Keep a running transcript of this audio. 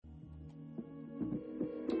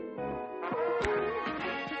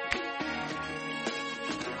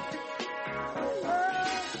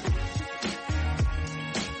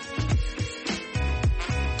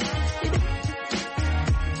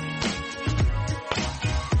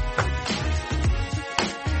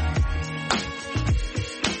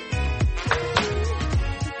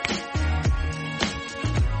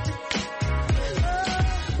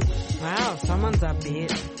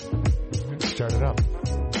seat. Start it up.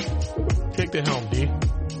 Take the helm, D.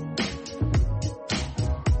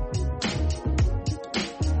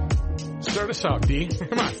 Start us out, D.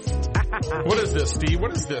 Come on. What is this, D?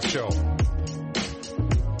 What is this show?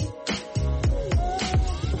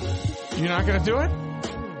 You're not going to do it?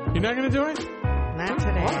 You're not going to do it? Not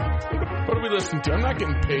today. What are we listening to? I'm not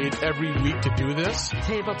getting paid every week to do this.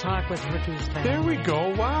 Table Talk with Ricky's family. There we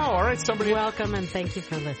go. Wow. All right, somebody. Welcome and thank you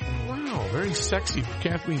for listening. Wow, very sexy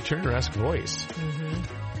Kathleen Turner-esque voice.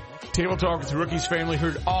 Mm-hmm. Table Talk with Rookie's Family,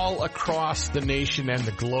 heard all across the nation and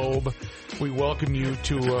the globe. We welcome you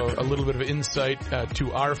to a little bit of insight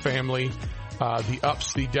to our family, the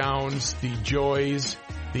ups, the downs, the joys,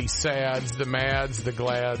 the sads, the mads, the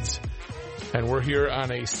glads. And we're here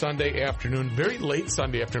on a Sunday afternoon, very late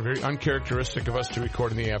Sunday afternoon, very uncharacteristic of us to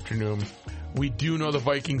record in the afternoon. We do know the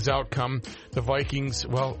Vikings outcome. The Vikings,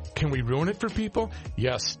 well, can we ruin it for people?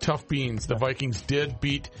 Yes, tough beans. The Vikings did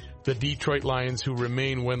beat the Detroit Lions, who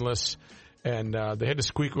remain winless, and they had to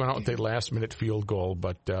squeak one out with a last-minute field goal,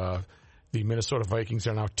 but the Minnesota Vikings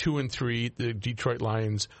are now 2-3. The Detroit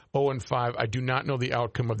Lions 0-5. I do not know the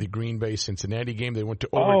outcome of the Green Bay Cincinnati game. They went to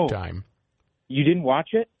overtime. You didn't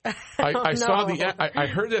watch it? I saw I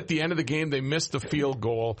heard at the end of the game they missed the field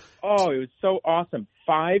goal. Oh, it was so awesome.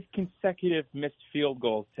 5 consecutive missed field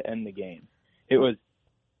goals to end the game. It was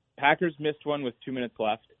Packers missed one with 2 minutes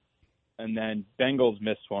left, and then Bengals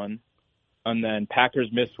missed one, and then Packers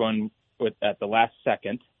missed one at the last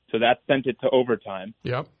second. So that sent it to overtime.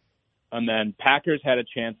 Yep. And then Packers had a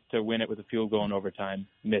chance to win it with a field goal in overtime,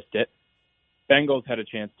 missed it. Bengals had a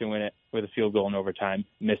chance to win it with a field goal in overtime,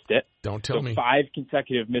 missed it. Don't tell me. 5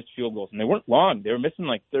 consecutive missed field goals, and they weren't long. They were missing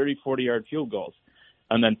like 30, 40-yard field goals.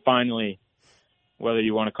 And then finally, whether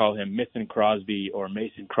you want to call him Mason Crosby or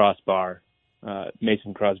Mason Crossbar,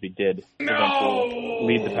 Mason Crosby did eventually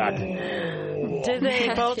lead the Packers. Did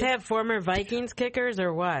they both have former Vikings kickers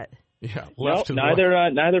or what? Yeah,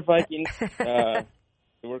 neither Vikings. There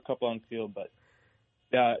were a couple on the field, but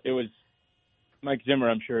it was Mike Zimmer.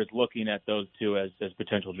 I'm sure is looking at those two as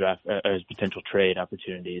potential as potential trade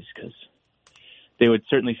opportunities because they would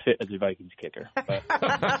certainly fit as a Vikings kicker.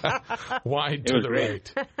 Wide to the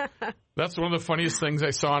right. That's one of the funniest things I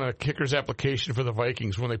saw in a kicker's application for the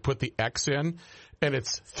Vikings when they put the X in, and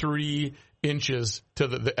it's 3 inches to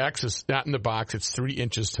the X is not in the box. It's 3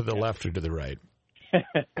 inches to the left or to the right.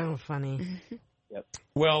 Oh, funny. Yep.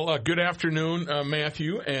 Well, good afternoon,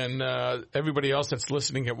 Matthew, and everybody else that's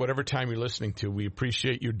listening at whatever time you're listening to. We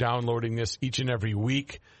appreciate you downloading this each and every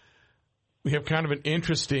week. We have kind of an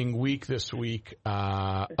interesting week this week.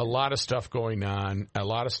 A lot of stuff going on, a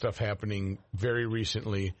lot of stuff happening very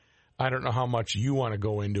recently. I don't know how much you want to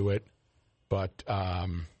go into it, but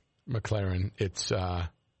Maclaren,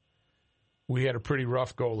 we had a pretty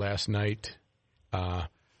rough go last night.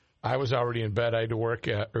 I was already in bed. I had to work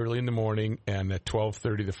early in the morning, and at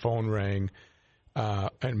 12:30 the phone rang,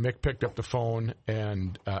 and Mick picked up the phone,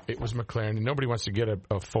 and it was Maclaren. And nobody wants to get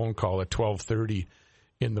a phone call at 12:30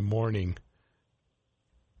 in the morning,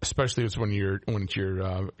 especially when it's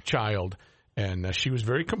your child. And she was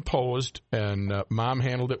very composed, and Mom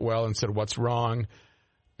handled it well and said, "What's wrong?"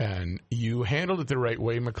 And you handled it the right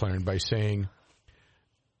way, Maclaren, by saying,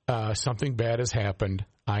 something bad has happened.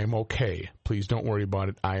 I am okay. Please don't worry about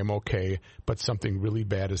it. I am okay. But something really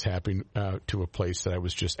bad is happening to a place that I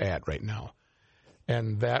was just at right now.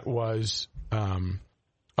 And that was,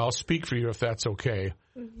 I'll speak for you if that's okay,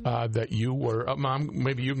 that you were, Mom,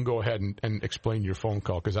 maybe you can go ahead and explain your phone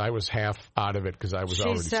call because I was half out of it because I was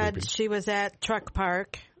already sleeping. She said she was at Truck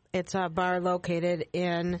Park. It's a bar located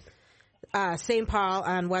in St. Paul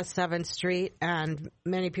on West 7th Street, and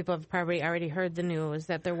many people have probably already heard the news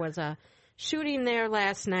that there was a shooting there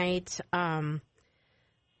last night.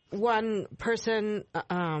 One person,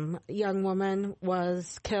 young woman,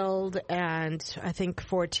 was killed, and I think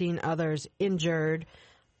 14 others injured,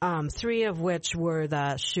 3 of which were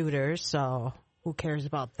the shooters, so who cares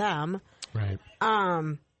about them? Right.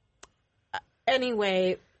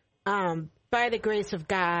 Anyway, by the grace of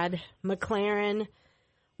God, Maclaren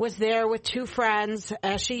was there with 2 friends,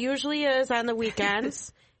 as she usually is on the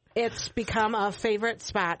weekends. It's become a favorite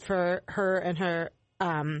spot for her and her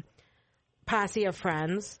posse of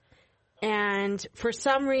friends. And for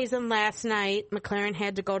some reason last night, Maclaren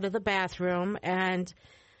had to go to the bathroom. And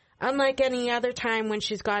unlike any other time when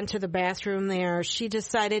she's gone to the bathroom there, she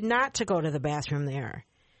decided not to go to the bathroom there.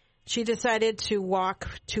 She decided to walk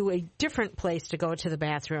to a different place to go to the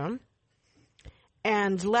bathroom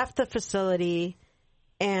and left the facility.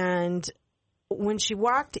 And when she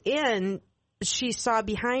walked in, she saw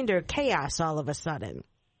behind her chaos all of a sudden.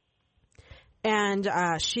 And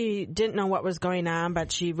she didn't know what was going on,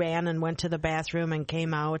 but she ran and went to the bathroom and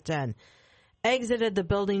came out and exited the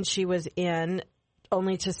building she was in,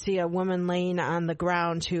 only to see a woman laying on the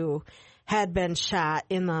ground who had been shot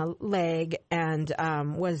in the leg and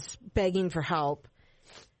was begging for help.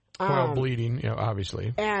 While bleeding,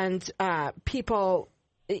 obviously. And people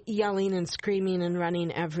yelling and screaming and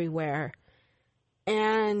running everywhere.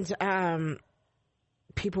 And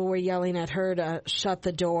people were yelling at her to shut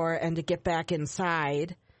the door and to get back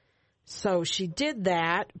inside. So she did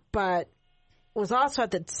that, but was also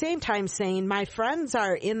at the same time saying, my friends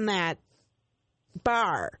are in that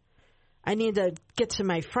bar. I need to get to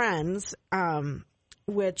my friends,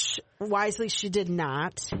 which wisely she did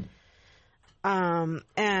not.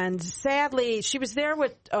 And sadly, she was there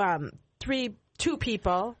with two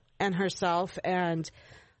people and herself, and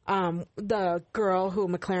the girl who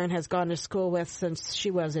Maclaren has gone to school with since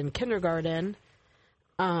she was in kindergarten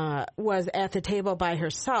was at the table by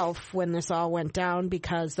herself when this all went down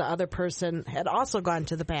because the other person had also gone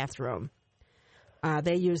to the bathroom.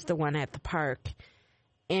 They used the one at the park.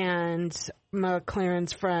 And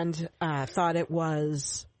Maclaren's friend thought it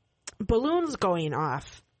was balloons going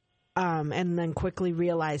off, and then quickly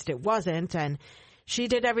realized it wasn't. And she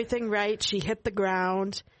did everything right. She hit the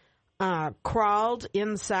ground, crawled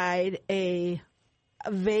inside a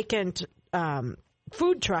vacant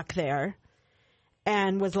food truck there,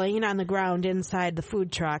 and was laying on the ground inside the food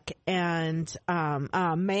truck. And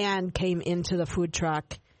a man came into the food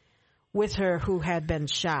truck with her who had been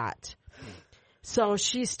shot. So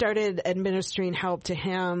she started administering help to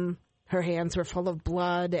him. Her hands were full of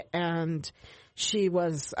blood, and she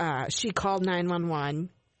called 911.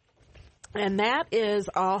 And that is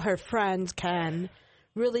all her friends can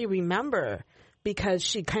really remember because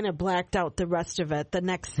she kind of blacked out the rest of it. The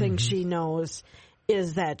next thing she knows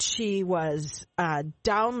is that she was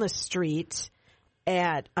down the street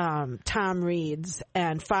at Tom Reed's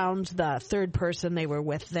and found the third person they were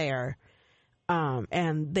with there.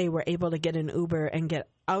 And they were able to get an Uber and get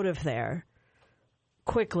out of there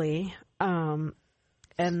quickly. And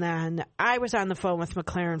then I was on the phone with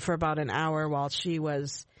Maclaren for about an hour while she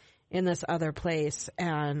was in this other place.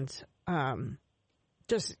 And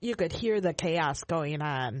just you could hear the chaos going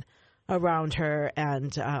on around her.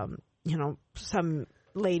 And, some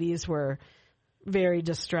ladies were very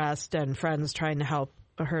distressed and friends trying to help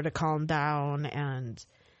her to calm down. And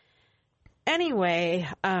anyway,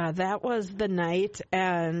 that was the night,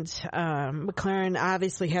 and Maclaren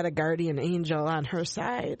obviously had a guardian angel on her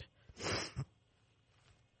side.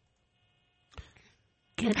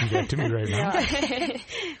 Can't do that to me right now.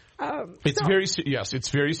 It's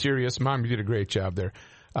very serious. Mom, you did a great job there.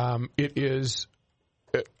 It is.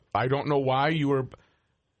 I don't know why you were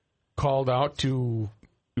called out to.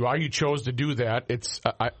 Why you chose to do that?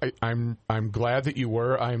 I'm glad that you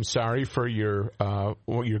were. I'm sorry for your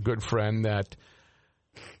good friend that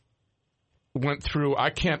went through. I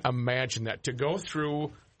can't imagine that to go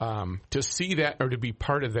through to see that or to be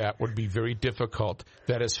part of that would be very difficult.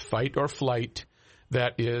 That is fight or flight.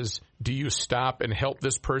 That is, do you stop and help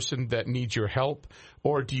this person that needs your help,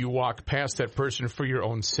 or do you walk past that person for your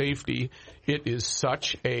own safety? It is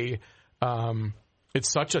such a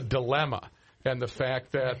dilemma. And the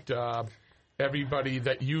fact that everybody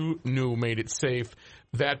that you knew made it safe.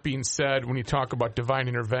 That being said, when you talk about divine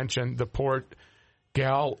intervention, the poor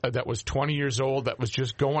gal that was 20 years old that was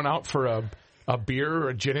just going out for a beer or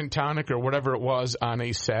a gin and tonic or whatever it was on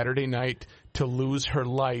a Saturday night to lose her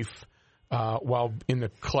life while in the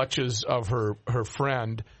clutches of her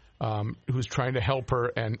friend who's trying to help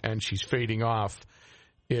her and she's fading off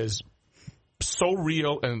is so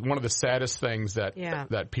real and one of the saddest things that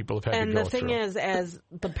people have had to go through. And the thing is, as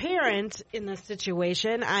the parent in this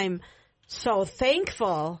situation, I'm so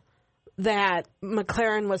thankful that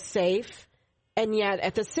Maclaren was safe, and yet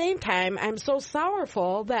at the same time, I'm so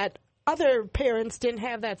sorrowful that other parents didn't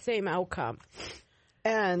have that same outcome.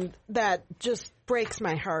 And that just breaks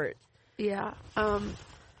my heart. Yeah.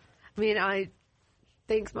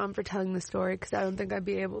 Thanks, Mom, for telling the story, because I don't think I'd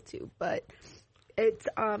be able to, but it's,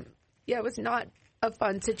 it was not a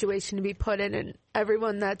fun situation to be put in, and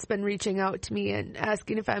everyone that's been reaching out to me and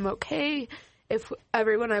asking if I'm okay, if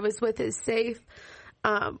everyone I was with is safe.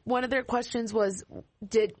 One of their questions was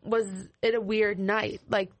it a weird night?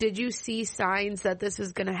 Like, did you see signs that this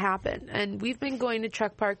was going to happen? And we've been going to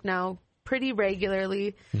Truck Park now pretty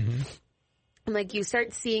regularly. Mm-hmm. And like, you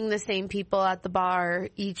start seeing the same people at the bar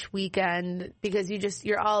each weekend because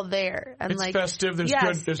you're all there. And it's festive.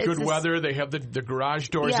 There's good weather. They have the garage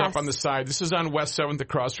doors up on the side. This is on West 7th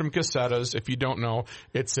across from Casetta's. If you don't know,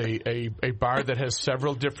 it's a bar that has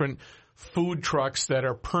several different food trucks that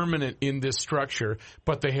are permanent in this structure,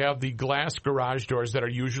 but they have the glass garage doors that are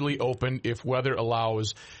usually open if weather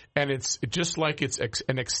allows. And it's just like it's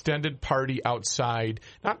an extended party outside.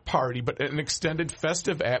 Not party, but an extended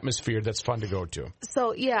festive atmosphere that's fun to go to.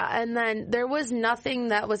 So, yeah, and then there was nothing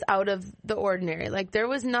that was out of the ordinary. Like, there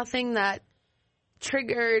was nothing that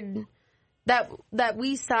triggered that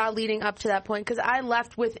we saw leading up to that point, because I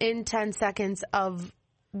left within 10 seconds of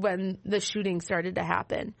when the shooting started to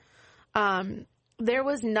happen. There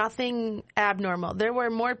was nothing abnormal. There were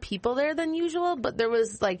more people there than usual, but there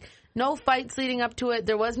was, like, no fights leading up to it.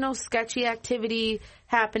 There was no sketchy activity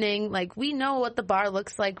happening. Like, we know what the bar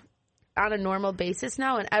looks like on a normal basis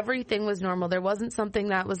now, and everything was normal. There wasn't something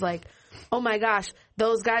that was like, oh my gosh,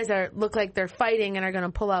 those guys look like they're fighting and are going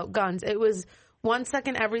to pull out guns. It was 1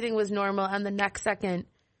 second everything was normal, and the next second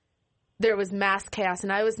there was mass chaos,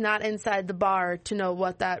 and I was not inside the bar to know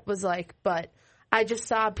what that was like, but I just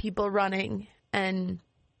saw people running and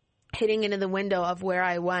hitting into the window of where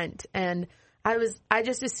I went, and I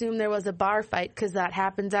just assumed there was a bar fight because that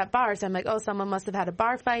happens at bars. I'm like, oh, someone must have had a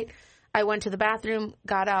bar fight. I went to the bathroom,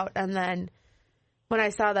 got out, and then when I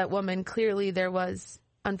saw that woman, clearly there was,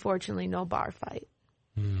 unfortunately, no bar fight,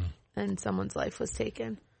 and someone's life was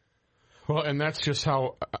taken. Well, and that's just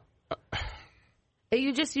how...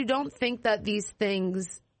 You don't think that these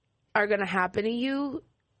things are going to happen to you.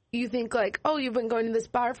 You think like, oh, you've been going to this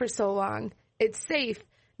bar for so long. It's safe.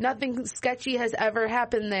 Nothing sketchy has ever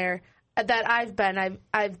happened there that I've been.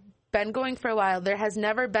 I've been going for a while. There has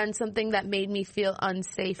never been something that made me feel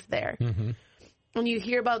unsafe there. Mm-hmm. When you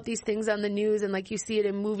hear about these things on the news and like you see it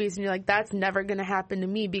in movies and you're like, that's never going to happen to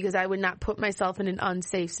me because I would not put myself in an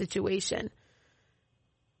unsafe situation.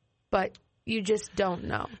 But you just don't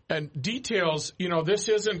know. And details, this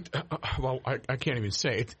isn't, I can't even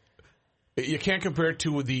say it. You can't compare it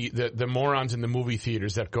to the morons in the movie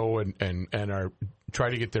theaters that go and are try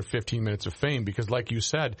to get their 15 minutes of fame because like you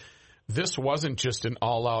said, this wasn't just an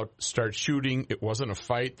all-out start shooting. It wasn't a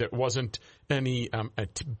fight. There wasn't any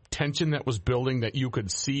tension that was building that you could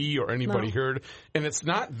see or anybody heard. And it's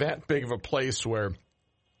not that big of a place where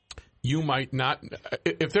you might not –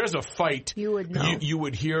 if there's a fight, you would know. You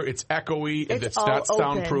would hear it's echoey. It's not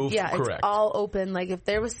soundproof. Yeah, correct. It's all open. Like if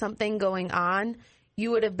there was something going on,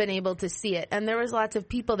 you would have been able to see it. And there was lots of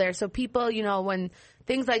people there. So people, when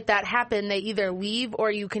things like that happen, they either leave or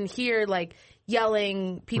you can hear like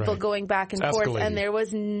yelling, people going back and forth. And there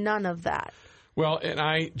was none of that. Well, and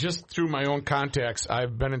I just through my own contacts,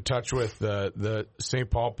 I've been in touch with the St.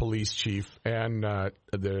 Paul police chief and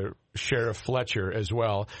the Sheriff Fletcher as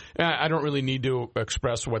well. And I don't really need to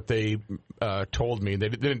express what they told me. They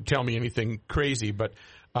didn't tell me anything crazy, but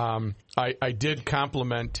I did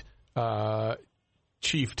compliment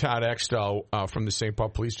Chief Todd Extall from the St. Paul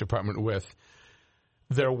Police Department with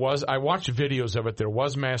I watched videos of it. There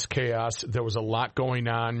was mass chaos. There was a lot going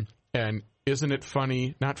on, and isn't it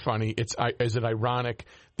funny? Not funny. Is it ironic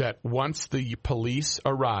that once the police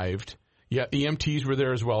arrived, EMTs were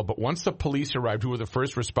there as well, but once the police arrived, who were the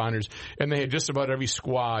first responders, and they had just about every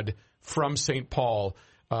squad from St. Paul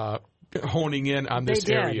honing in on this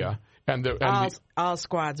area. And all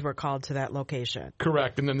squads were called to that location.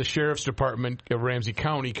 Correct. And then the Sheriff's Department of Ramsey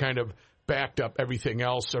County kind of backed up everything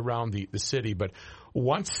else around the city. But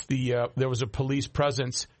once there was a police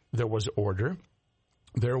presence, there was order.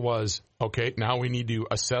 There was, okay, now we need to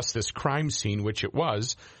assess this crime scene, which it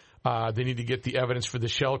was. They need to get the evidence for the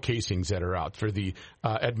shell casings that are out, for the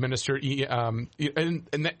and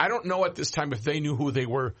I don't know at this time if they knew who they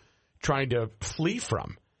were trying to flee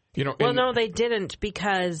from. No, they didn't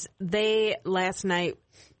because last night,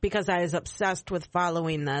 because I was obsessed with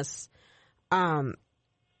following this and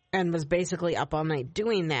was basically up all night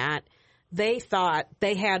doing that, they thought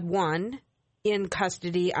they had one in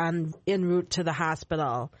custody en route to the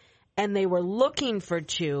hospital, and they were looking for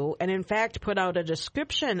two, and in fact put out a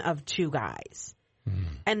description of two guys.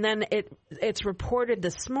 And then it's reported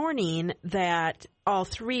this morning that all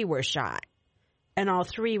three were shot, and all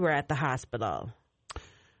three were at the hospital.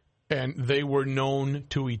 And they were known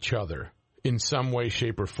to each other in some way,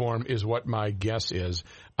 shape, or form is what my guess is.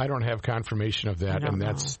 I don't have confirmation of that, and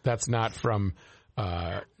that's not from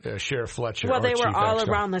Sheriff Fletcher. Well, they were Chief all Extall.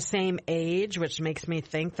 around the same age, which makes me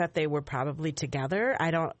think that they were probably together.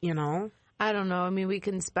 I don't know. I don't know. I mean, we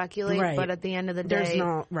can speculate, but at the end of the day, there's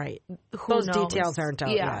no Those details aren't out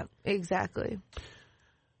yet. Yeah, exactly.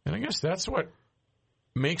 And I guess that's what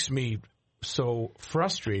makes me so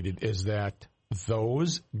frustrated is that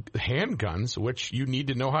those handguns, which you need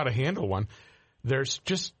to know how to handle one, there's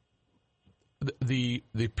just the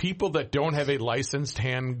people that don't have a licensed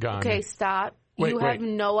handgun. Okay, stop. You have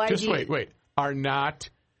no idea. Just wait. Are not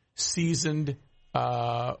seasoned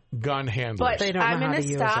gun handlers. But They don't know I'm how going to to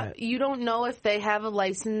use stop. it. You don't know if they have a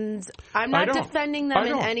license. I'm I not don't. defending them I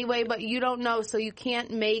in don't. any way, but you don't know, so you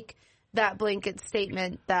can't make that blanket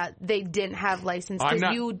statement that they didn't have license. I'm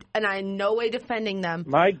not- And I'm in no way defending them.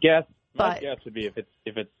 My guess But- would be if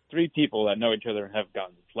it's three people that know each other and have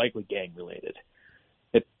guns, it's likely gang related.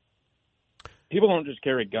 People don't just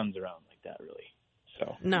carry guns around like that, really.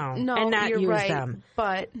 So No, No, and not you're use right. them.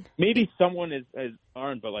 But maybe someone is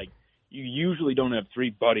armed, but like you usually don't have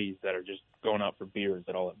three buddies that are just going out for beers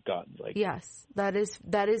that all have guns. Like yes, that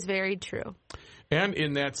is very true. And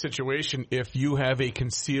in that situation, if you have a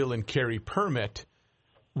conceal and carry permit,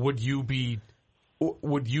 would you be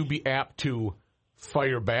apt to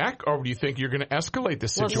fire back, or do you think you're going to escalate the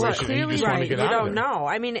situation and you just want to get you out of don't there? know.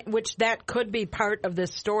 I mean, which that could be part of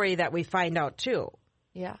this story that we find out too.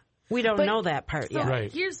 Yeah. We don't know that part So yet.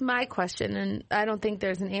 Right. here's my question, and I don't think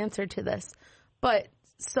there's an answer to this. But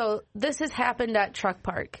so this has happened at Truck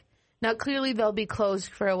Park. Now, clearly they'll be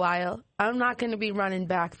closed for a while. I'm not going to be running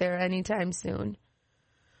back there anytime soon.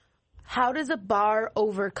 How does a bar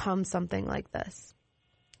overcome something like this?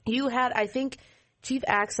 You had, I think, Chief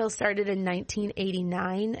Axel started in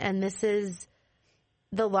 1989, and this is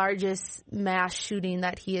the largest mass shooting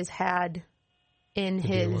that he has had in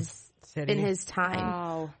his time.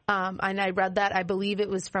 Wow. And I read that. I believe it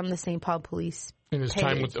was from the St. Paul Police. In his page.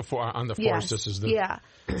 time with on the force, this is the Yeah.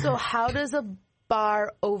 So how does a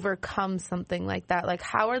bar overcome something like that? Like,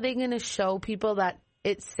 how are they going to show people that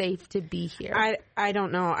it's safe to be here? I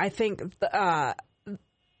don't know. I think the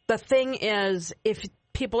thing is, if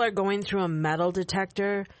people are going through a metal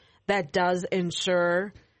detector, that does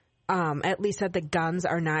ensure at least that the guns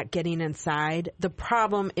are not getting inside. The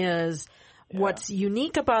problem is what's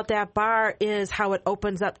unique about that bar is how it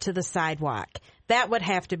opens up to the sidewalk. That would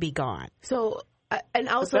have to be gone. So, and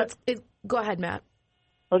also, go ahead, Matt.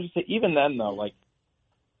 I was just say, even then though, like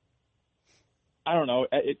I don't know,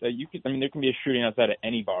 you could. I mean, there can be a shooting outside of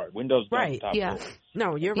any bar. Windows don't Right. stop Yeah. buildings.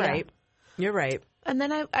 No, you're Yeah. right. You're right. And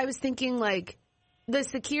then I was thinking, like, the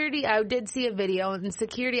security, I did see a video, and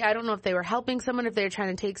security, I don't know if they were helping someone, if they were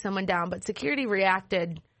trying to take someone down, but security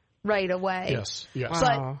reacted right away. yes.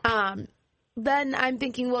 Wow. But then I'm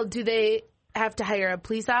thinking, well, do they have to hire a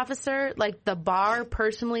police officer? Like, the bar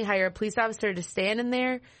personally hire a police officer to stand in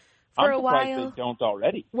there for I'm a surprised while? they don't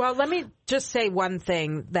already. Well, let me just say one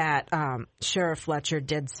thing that Sheriff Fletcher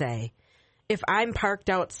did say. If I'm parked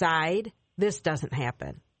outside, this doesn't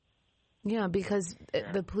happen. Yeah, because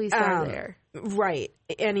the police are there. Right.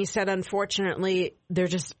 And he said, unfortunately, there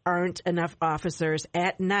just aren't enough officers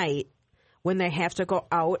at night when they have to go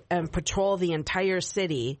out and patrol the entire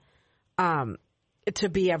city to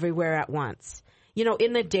be everywhere at once. You know,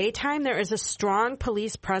 in the daytime, there is a strong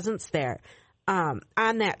police presence there on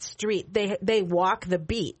that street. They walk the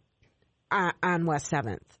beat on West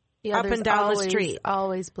 7th, up and down the street.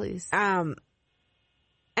 Always police.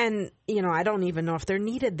 And, you know, I don't even know if they're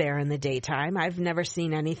needed there in the daytime. I've never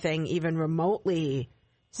seen anything even remotely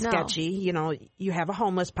sketchy. No. You know, you have a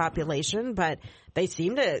homeless population, but they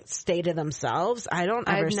seem to stay to themselves. I don't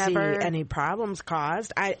ever see any problems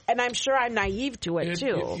caused. And I'm sure I'm naive to it,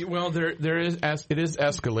 too. Well, it is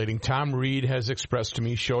escalating. Tom Reed has expressed to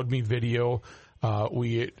me, showed me video.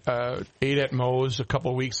 We ate at Moe's a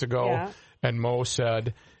couple of weeks ago, and Mo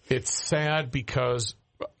said it's sad because,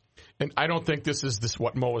 and I don't think this is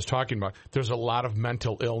what Mo was talking about. There's a lot of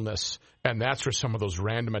mental illness, and that's where some of those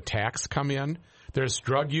random attacks come in. There's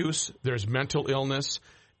drug use, there's mental illness,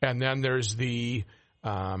 and then there's the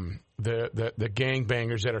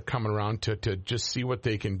gangbangers that are coming around to just see what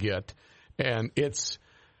they can get, and it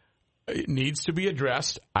needs to be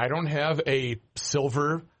addressed. I don't have a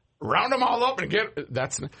silver round them all up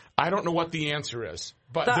and I don't know what the answer is,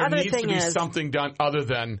 but there needs to be something done other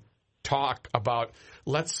than talk about.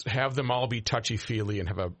 Let's have them all be touchy-feely and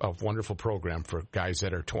have a wonderful program for guys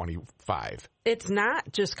that are 25. It's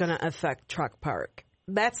not just going to affect Truck Park.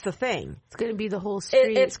 That's the thing. It's going to be the whole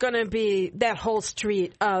street. It's going to be that whole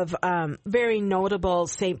street of very notable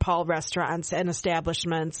St. Paul restaurants and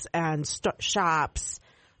establishments and shops.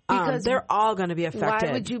 Because they're all going to be affected.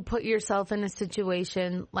 Why would you put yourself in a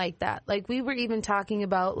situation like that? Like, we were even talking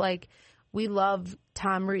about, like, we love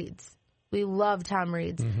Tom Reed's. We love Tom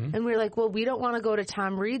Reed's. Mm-hmm. And we're like, well, we don't want to go to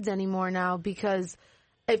Tom Reed's anymore now because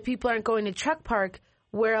if people aren't going to Truck Park,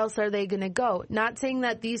 where else are they going to go? Not saying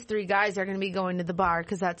that these three guys are going to be going to the bar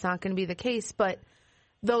because that's not going to be the case, but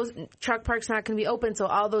those Truck Park's not going to be open, so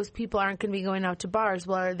all those people aren't going to be going out to bars.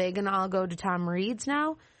 Well, are they going to all go to Tom Reed's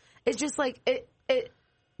now? It's just like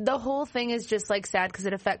the whole thing is just like sad because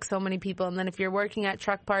it affects so many people. And then if you're working at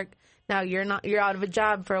Truck Park, now you're out of a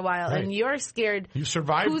job for a while, right. and you're scared. You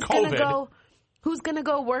survived COVID. Who's gonna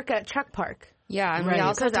go work at Truck Park? Yeah, and we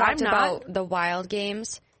also talked about the Wild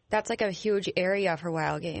Games. That's like a huge area for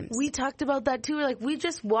Wild Games. We talked about that too. Like, we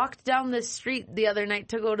just walked down the street the other night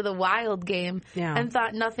to go to the Wild Game and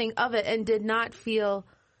thought nothing of it and did not feel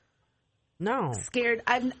scared.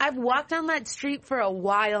 I've walked on that street for a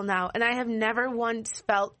while now, and I have never once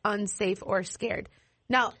felt unsafe or scared.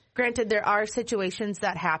 Now, granted, there are situations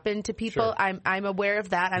that happen to people. Sure. I'm aware of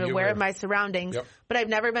that. I'm aware of my surroundings. Yep. But I've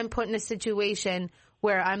never been put in a situation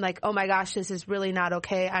where I'm like, oh my gosh, this is really not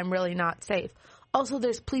okay. I'm really not safe. Also,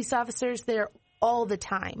 there's police officers there all the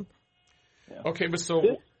time. Yeah. Okay, but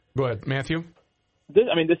go ahead, Matthew. This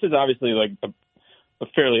is obviously like a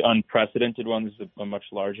fairly unprecedented one. This is a much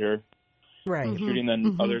larger shooting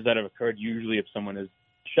than others that have occurred. Usually, if someone is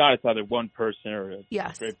shot, it's either one person or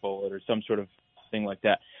a stray bullet or some sort of thing like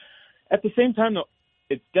that. At the same time, though,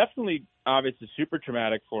 it's definitely obviously super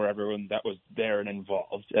traumatic for everyone that was there and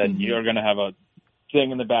involved. And you're going to have a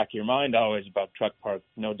thing in the back of your mind always about Truck Park,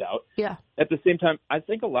 no doubt. Yeah. At the same time, I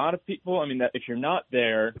think a lot of people, that if you're not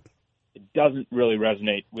there, it doesn't really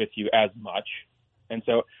resonate with you as much. And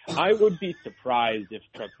so I would be surprised if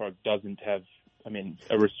Truck Park doesn't have,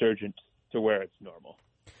 a resurgence to where it's normal.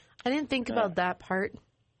 I didn't think about that part.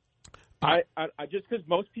 I just because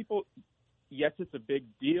most people, yes, it's a big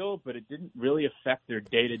deal, but it didn't really affect their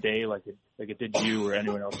day-to-day like it did you or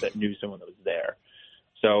anyone else that knew someone that was there.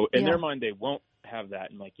 So in their mind, they won't have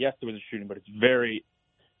that. And yes, there was a shooting, but it's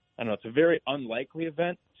it's a very unlikely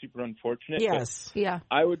event, super unfortunate. Yes. Yeah.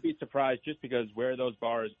 I would be surprised just because where those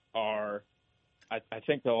bars are, I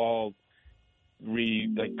think they'll all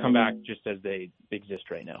come back just as they exist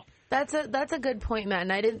right now. That's a good point, Matt.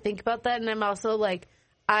 And I didn't think about that. And I'm also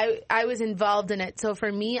I was involved in it. So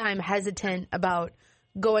for me, I'm hesitant about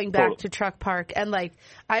going back to Truck Park. And I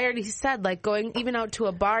already said, going even out to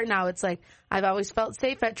a bar now, it's I've always felt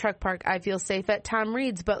safe at Truck Park. I feel safe at Tom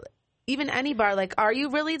Reed's, but even any bar, are you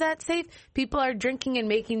really that safe? People are drinking and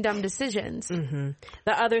making dumb decisions. Mm-hmm.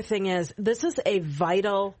 The other thing is, this is a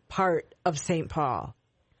vital part of St. Paul.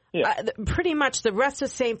 Yeah. Pretty much the rest of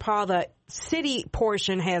St. Paul, the city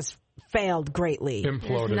portion has failed greatly.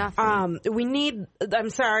 Imploded. We need, I'm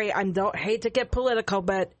sorry, I don't hate to get political,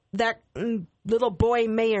 but that little boy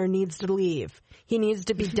mayor needs to leave. He needs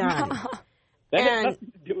to be done. That has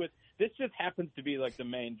nothing to do with, this just happens to be the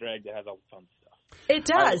main drag that has all the fun stuff. It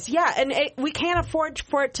does, and we can't afford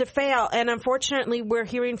for it to fail. And unfortunately, we're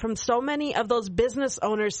hearing from so many of those business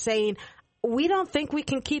owners saying, we don't think we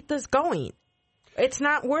can keep this going. It's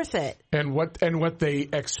not worth it. And what they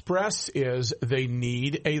express is they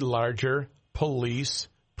need a larger police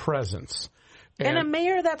presence. And a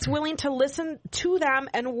mayor that's willing to listen to them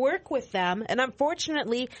and work with them. And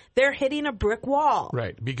unfortunately, they're hitting a brick wall.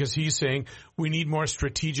 Right, because he's saying we need more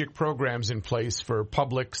strategic programs in place for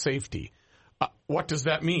public safety. What does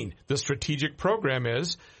that mean? The strategic program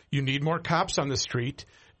is you need more cops on the street,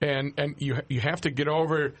 and you have to get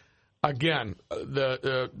over. Again,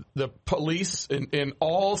 the police in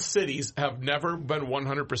all cities have never been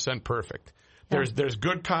 100% perfect. There's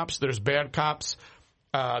good cops, there's bad cops,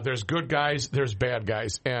 there's good guys, there's bad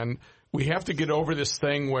guys, and we have to get over this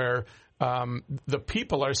thing where the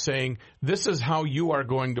people are saying this is how you are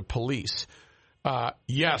going to police.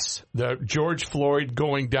 Yes, the George Floyd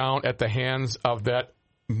going down at the hands of that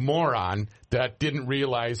moron that didn't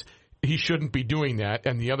realize he shouldn't be doing that,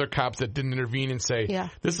 and the other cops that didn't intervene and say,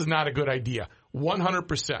 this is not a good idea.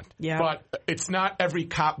 100%. Yeah. But it's not every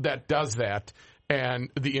cop that does that, and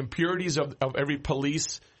the impurities of every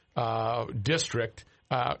police district,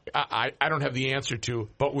 I don't have the answer to,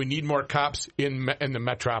 but we need more cops in the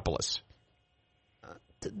metropolis.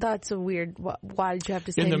 That's a weird. Why did you have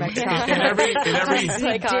to say metropolis? In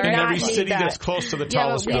every city that's close to the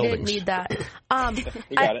tallest we buildings. Didn't need that.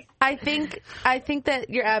 You got it. I think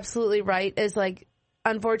that you're absolutely right. Is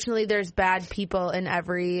unfortunately, there's bad people in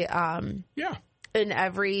every in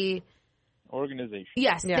every organization.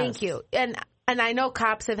 Yes, thank you. And I know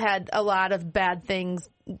cops have had a lot of bad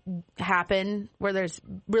happen where there's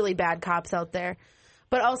really bad cops out there,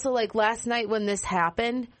 but also last night when this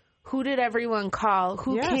happened. Who did everyone call?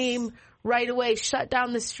 Who came right away, shut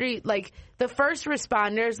down the street? The first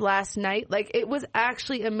responders last night, it was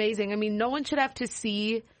actually amazing. No one should have to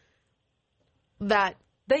see that.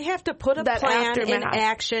 They have to put a plan in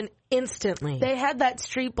action instantly. They had that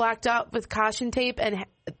street blocked out with caution tape, and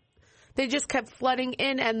they just kept flooding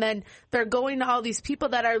in, and then they're going to all these people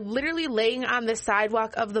that are literally laying on the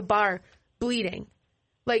sidewalk of the bar bleeding.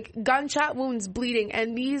 like gunshot wounds, bleeding,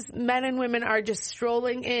 and these men and women are just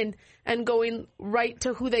strolling in and going right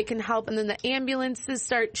to who they can help, and then the ambulances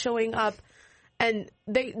start showing up, and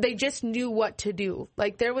they just knew what to do.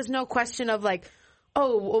 Like, there was no question of like,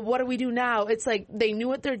 oh, well, what do we do now? It's like they knew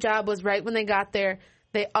what their job was right when they got there.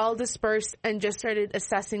 They all dispersed and just started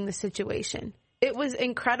assessing the situation. It was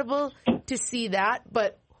incredible to see that,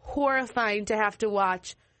 but horrifying to have to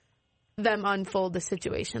watch them unfold the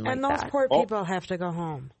situation like that. And those poor people have to go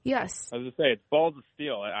home. Yes. I was going to say, it's balls of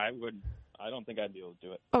steel. I don't think I'd be able to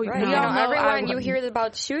do it. Oh, right. Everyone, you hear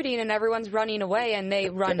about shooting and everyone's running away and they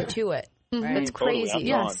run to it. Mm-hmm. It's crazy. Totally,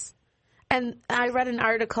 yes. And I read an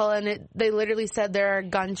article and they literally said there are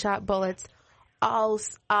gunshot bullets all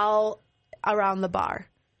around the bar.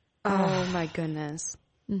 Oh my goodness.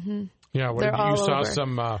 Mm-hmm. Yeah, you saw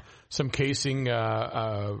some casing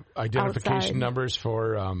identification outside. Numbers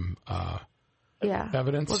for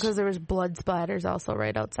evidence. Well, because there was blood splatters also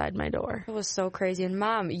right outside my door. It was so crazy. And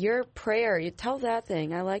Mom, your prayer, you tell that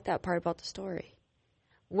thing. I like that part about the story.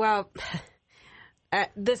 Well,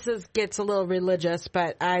 this gets a little religious,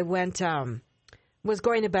 but I was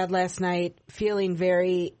going to bed last night feeling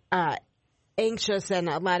very anxious and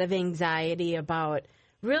a lot of anxiety about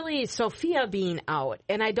really Sophia being out.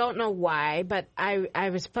 And I don't know why, but I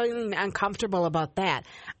was feeling uncomfortable about that.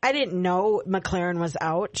 I didn't know Maclaren was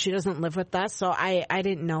out. She doesn't live with us, so I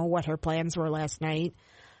didn't know what her plans were last night.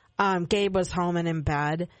 Gabe was home and in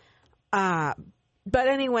bed. But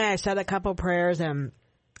anyway, I said a couple prayers, and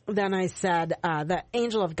then I said the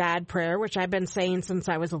Angel of God prayer, which I've been saying since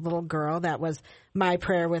I was a little girl. That was my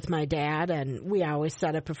prayer with my dad, and we always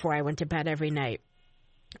said it before I went to bed every night.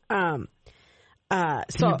 Can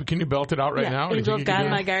you belt it out right now? Angel of God,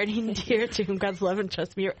 my guardian dear, to whom God's love and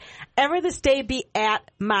trust me, ever this day be at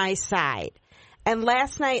my side. And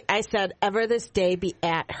last night I said, ever this day be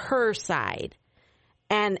at her side.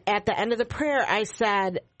 And at the end of the prayer, I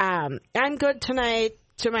said, I'm good tonight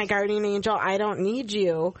to my guardian angel. I don't need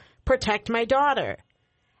you. Protect my daughter.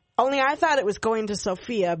 Only I thought it was going to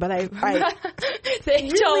Sophia, but I the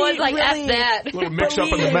angel was like, F that. A little mix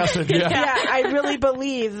up in the message, yeah. Yeah, I really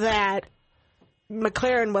believe that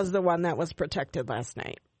Maclaren was the one that was protected last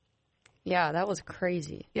night. Yeah, that was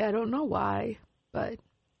crazy. Yeah, I don't know why, but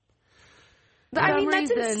I mean,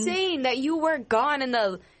 that's insane that you were gone in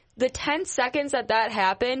the 10 seconds that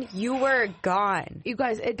happened. You were gone. You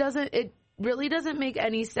guys, it really doesn't make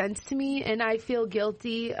any sense to me, and I feel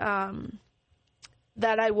guilty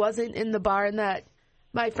that I wasn't in the bar and that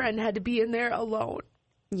my friend had to be in there alone.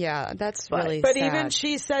 Yeah, that's really But sad. even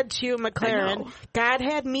she said to you, Maclaren, God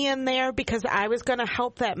had me in there because I was going to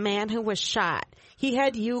help that man who was shot. He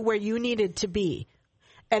had you where you needed to be.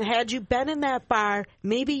 And had you been in that bar,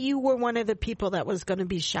 maybe you were one of the people that was going to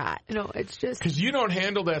be shot. No, it's just... Because you don't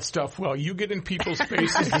handle that stuff well. You get in people's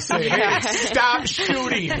faces to say, hey, stop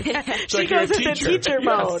shooting. It's she like goes you're a into teacher. teacher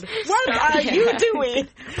mode. What are you doing?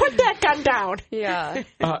 Put that gun down. Yeah.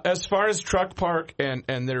 As far as Truck Park and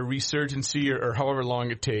their resurgency or however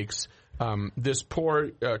long it takes, this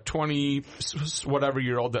poor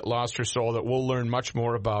 20-whatever-year-old that lost her soul that we'll learn much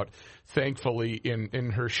more about, thankfully,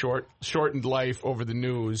 in her shortened life over the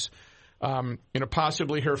news.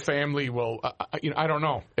 Possibly her family will, I don't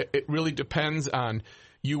know. It really depends on,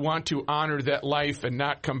 you want to honor that life and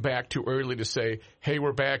not come back too early to say, hey,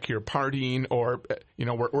 we're back here partying, or,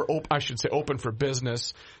 we're open for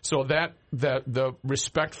business. So that the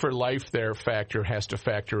respect for life there factor has to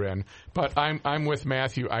factor in. But I'm with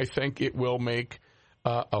Matthew. I think it will make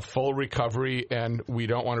a full recovery, and we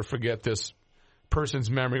don't want to forget this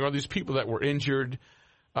person's memory or these people that were injured.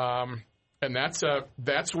 And that's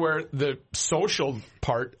where the social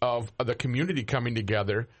part of the community coming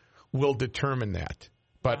together will determine that.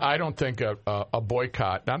 But I don't think a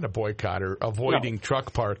boycott, not a boycott, or avoiding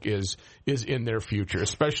Truck Park is in their future,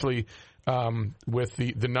 especially with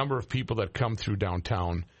the number of people that come through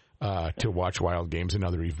downtown to watch Wild games and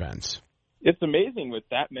other events. It's amazing with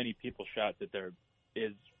that many people shot that there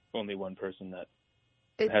is only one person that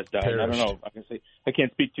has died. Perished. I don't know. I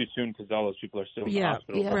can't speak too soon because all those people are still in the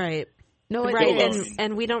hospital. Yeah, right. No, right,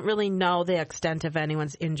 and we don't really know the extent of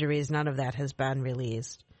anyone's injuries. None of that has been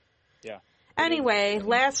released. Yeah. Anyway,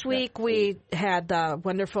 last week we had the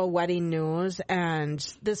wonderful wedding news, and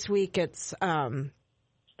this week it's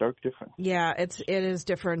stark different. Yeah, it is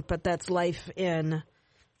different, but that's life in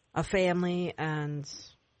a family, and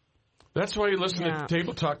that's why you listen to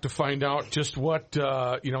Table Talk to find out just what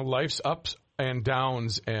life's ups and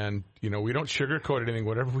downs, and we don't sugarcoat anything.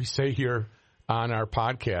 Whatever we say here on our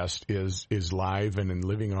podcast is live and in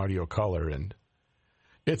living audio color, and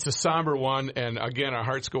it's a somber one. And again, our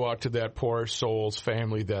hearts go out to that poor soul's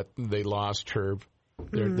family that they lost her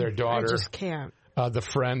their daughter. I just can't. The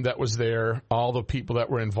friend that was there, all the people that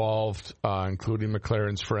were involved, including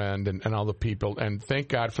Maclaren's friend and all the people. And thank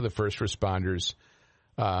God for the first responders.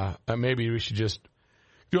 Maybe we should just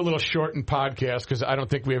do a little shortened podcast because I don't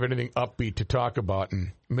think we have anything upbeat to talk about.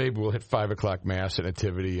 And maybe we'll hit 5 o'clock Mass at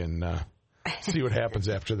Nativity and see what happens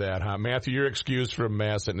after that. Huh? Matthew, you're excused from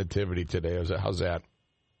Mass at Nativity today. How's that?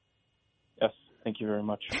 Yes, thank you very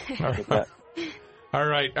much. All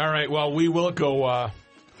right. Well, we will go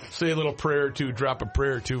say a little prayer or two, drop a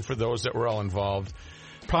prayer or two for those that were all involved.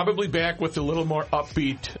 Probably back with a little more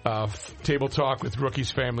upbeat table talk with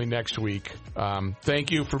Rookie's family next week.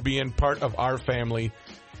 Thank you for being part of our family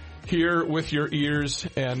here with your ears,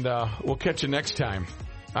 and we'll catch you next time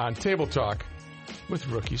on Table Talk with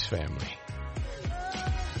Rookie's family.